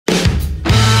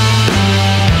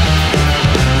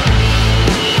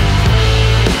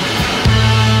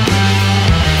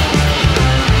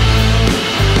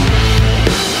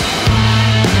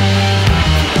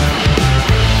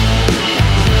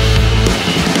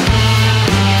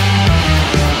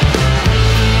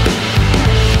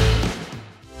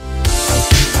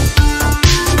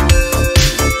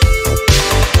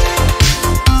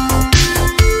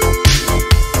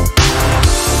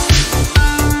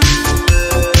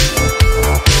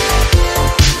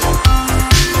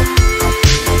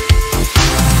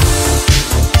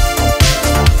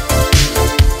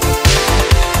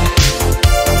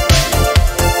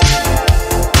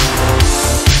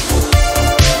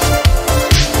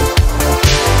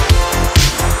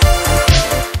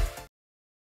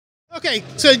Okay,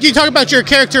 so you talk about your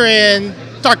character in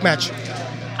Dark Match.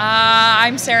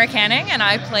 I'm Sara Canning, and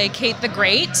I play Kate the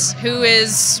Great, who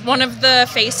is one of the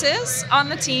faces on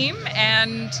the team.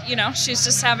 And, you know, she's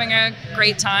just having a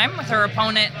great time with her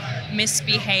opponent,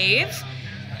 Misbehave.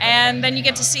 And then you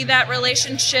get to see that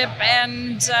relationship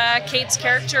and Kate's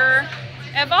character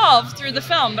evolve through the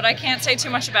film. But I can't say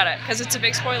too much about it because it's a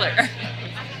big spoiler.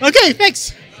 Okay,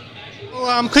 thanks.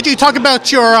 Could you talk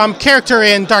about your character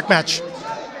in Dark Match?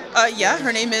 Yeah,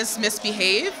 her name is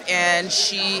Misbehave, and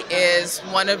she is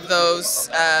one of those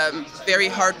very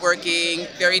hardworking,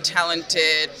 very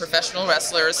talented professional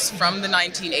wrestlers from the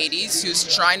 1980s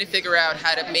who's trying to figure out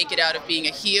how to make it out of being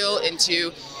a heel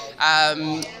into,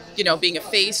 you know, being a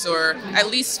face, or at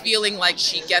least feeling like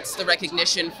she gets the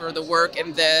recognition for the work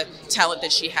and the talent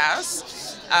that she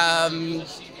has.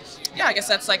 Yeah, I guess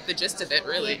that's like the gist of it,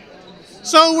 really.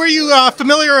 So were you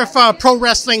familiar with pro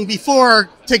wrestling before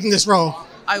taking this role?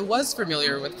 I was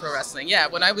familiar with pro wrestling, yeah.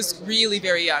 When I was really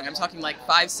very young, I'm talking like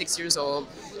 5-6 years old,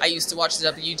 I used to watch the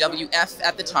WWF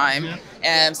at the time,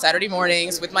 and Saturday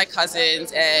mornings with my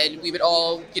cousins, and we would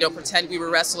all, you know, pretend we were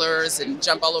wrestlers and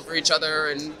jump all over each other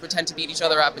and pretend to beat each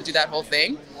other up and do that whole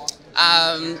thing.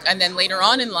 And then later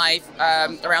on in life,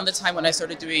 around the time when I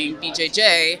started doing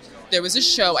BJJ, there was a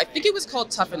show, I think it was called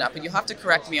Toughen Up, and you'll have to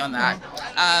correct me on that,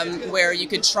 where you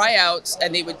could try out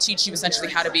and they would teach you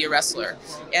essentially how to be a wrestler.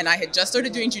 And I had just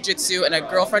started doing jiu-jitsu, and a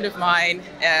girlfriend of mine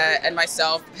and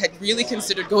myself had really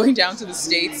considered going down to the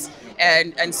States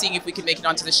and seeing if we could make it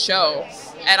onto the show.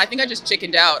 And I think I just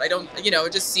chickened out. I don't, you know,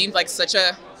 it just seemed like such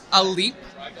a leap.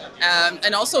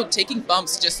 And also taking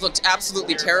bumps just looked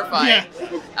absolutely terrifying,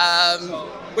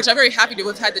 which I'm very happy to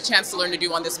have had the chance to learn to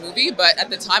do on this movie. But at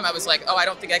the time I was like, oh, I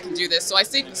don't think I can do this. So I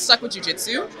stuck with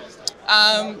jiu-jitsu.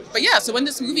 But yeah, so when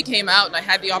this movie came out and I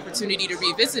had the opportunity to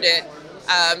revisit it,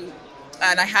 and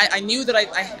I knew that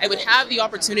I would have the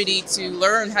opportunity to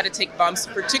learn how to take bumps,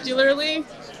 in particular,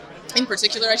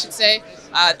 I should say,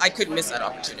 I couldn't miss that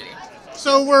opportunity.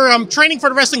 So we're training for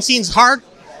the wrestling scene's hard?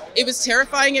 It was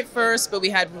terrifying at first, but we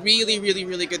had really, really,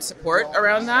 really good support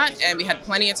around that, and we had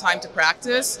plenty of time to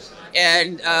practice.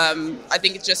 And I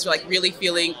think it's just like really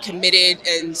feeling committed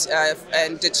and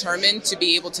determined to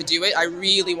be able to do it. I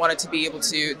really wanted to be able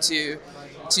to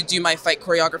do my fight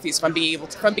choreographies from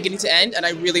beginning to end, and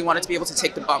I really wanted to be able to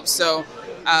take the bumps. So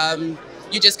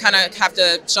you just kind of have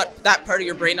to shut that part of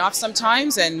your brain off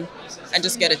sometimes and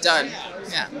just get it done.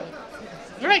 Yeah.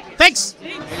 All right, thanks.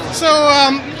 So,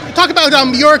 talk about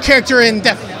your character in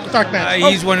Dark Match.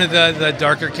 He's one of the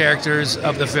darker characters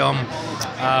of the film,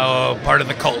 part of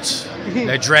the cult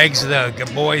that drags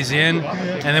the boys in,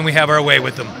 and then we have our way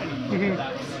with them.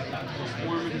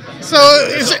 So,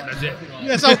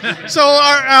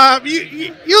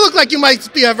 you look like you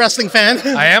might be a wrestling fan.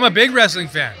 I am a big wrestling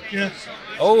fan. Yeah.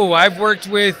 Oh, I've worked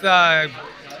with.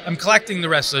 I'm collecting the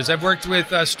wrestlers. I've worked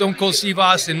with Stone Cold Steve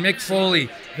Austin, Mick Foley,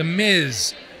 The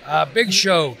Miz, Big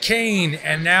Show, Kane,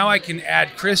 and now I can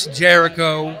add Chris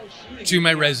Jericho to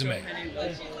my resume.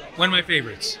 One of my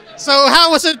favorites. So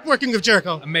how was it working with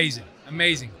Jericho? Amazing,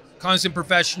 amazing. Constant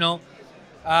professional,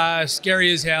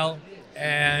 scary as hell,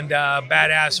 and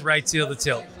badass right till the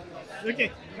tilt.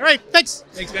 Okay, all right, thanks.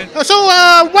 Thanks, man. So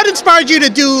what inspired you to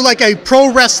do like a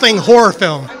pro wrestling horror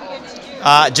film?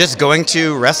 Just going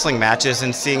to wrestling matches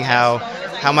and seeing how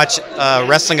much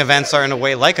wrestling events are in a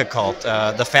way like a cult.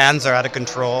 The fans are out of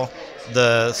control.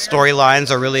 The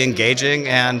storylines are really engaging.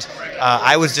 And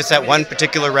I was just at one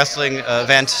particular wrestling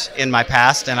event in my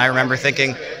past, and I remember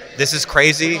thinking, this is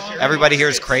crazy. Everybody here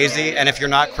is crazy. And if you're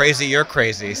not crazy, you're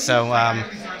crazy. So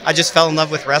I just fell in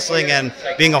love with wrestling, and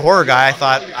being a horror guy, I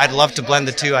thought I'd love to blend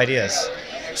the two ideas.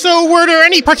 So were there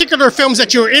any particular films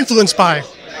that you were influenced by?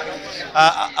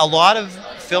 A lot of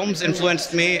films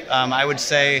influenced me. I would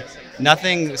say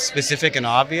nothing specific and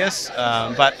obvious,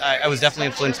 but I was definitely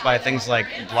influenced by things like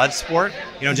Bloodsport,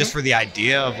 you know, just for the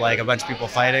idea of like a bunch of people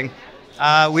fighting.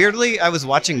 Weirdly, I was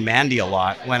watching Mandy a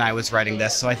lot when I was writing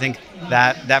this, so I think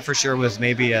that for sure was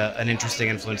maybe an interesting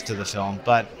influence to the film.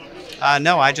 But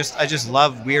no, I just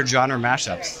love weird genre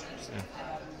mashups. Yeah.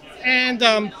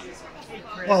 And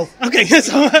well, okay,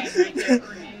 so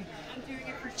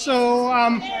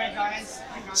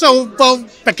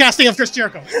the casting of Chris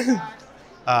Jericho.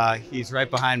 He's right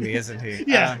behind me, isn't he?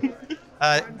 Yeah.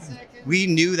 We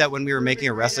knew that when we were making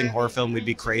a wrestling horror film, we'd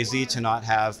be crazy to not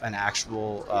have an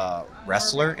actual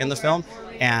wrestler in the film.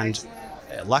 And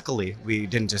luckily, we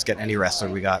didn't just get any wrestler.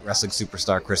 We got wrestling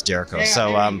superstar Chris Jericho.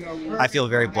 So I feel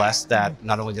very blessed that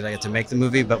not only did I get to make the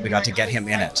movie, but we got to get him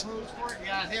in it.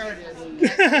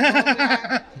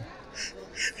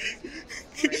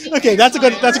 Okay, that's a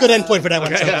good end point for that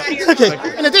one. So.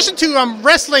 Okay. In addition to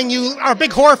wrestling, you are a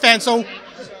big horror fan. So,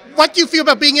 what do you feel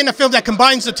about being in a film that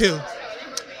combines the two?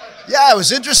 Yeah, it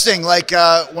was interesting. Like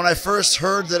when I first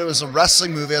heard that it was a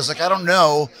wrestling movie, I was like, I don't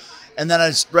know. And then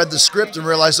I read the script and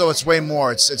realized, oh, it's way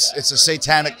more. It's a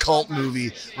satanic cult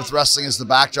movie with wrestling as the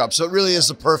backdrop. So it really is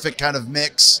the perfect kind of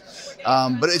mix.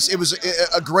 But it was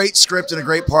a great script and a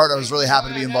great part. I was really happy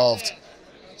to be involved.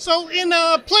 So in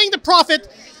playing the Prophet,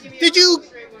 did you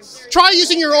try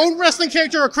using your own wrestling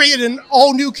character or create an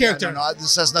all-new character? No,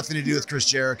 this has nothing to do with Chris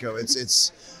Jericho.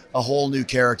 It's a whole new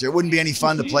character. It wouldn't be any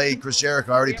fun to play Chris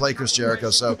Jericho. I already play Chris Jericho,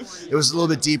 so it was a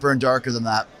little bit deeper and darker than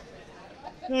that.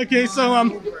 Okay, so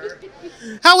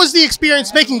how was the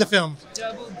experience making the film?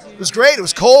 It was great. It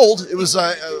was cold. It was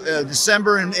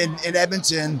December in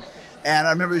Edmonton, and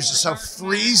I remember just how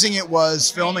freezing it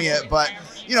was filming it. But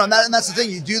you know, and that's the thing.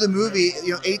 You do the movie,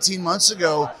 18 months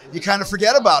ago, you kind of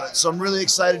forget about it. So I'm really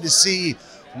excited to see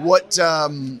what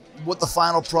the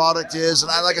final product is.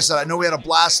 And like I said, I know we had a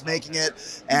blast making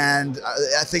it, and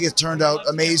I think it turned out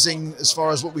amazing as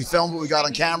far as what we filmed, what we got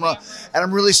on camera. And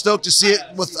I'm really stoked to see it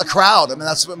with a crowd. I mean,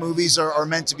 that's what movies are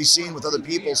meant to be seen, with other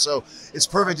people. So it's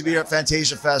perfect to be here at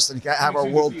Fantasia Fest and have our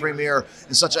world premiere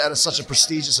in such a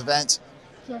prestigious event.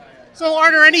 So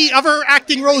are there any other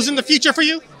acting roles in the future for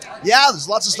you? Yeah, there's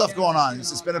lots of stuff going on.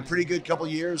 It's been a pretty good couple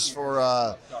years for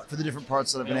the different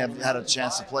parts that I've had a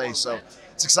chance to play. So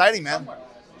it's exciting, man.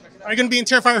 Are you going to be in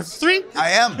Terrifier 3?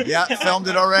 I am. Yeah, filmed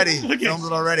it already. Okay. Filmed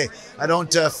it already. I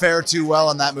don't fare too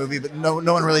well in that movie, but no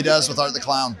one really does with Art the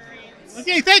Clown.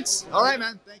 Okay, thanks. All right,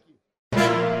 man. Thank you.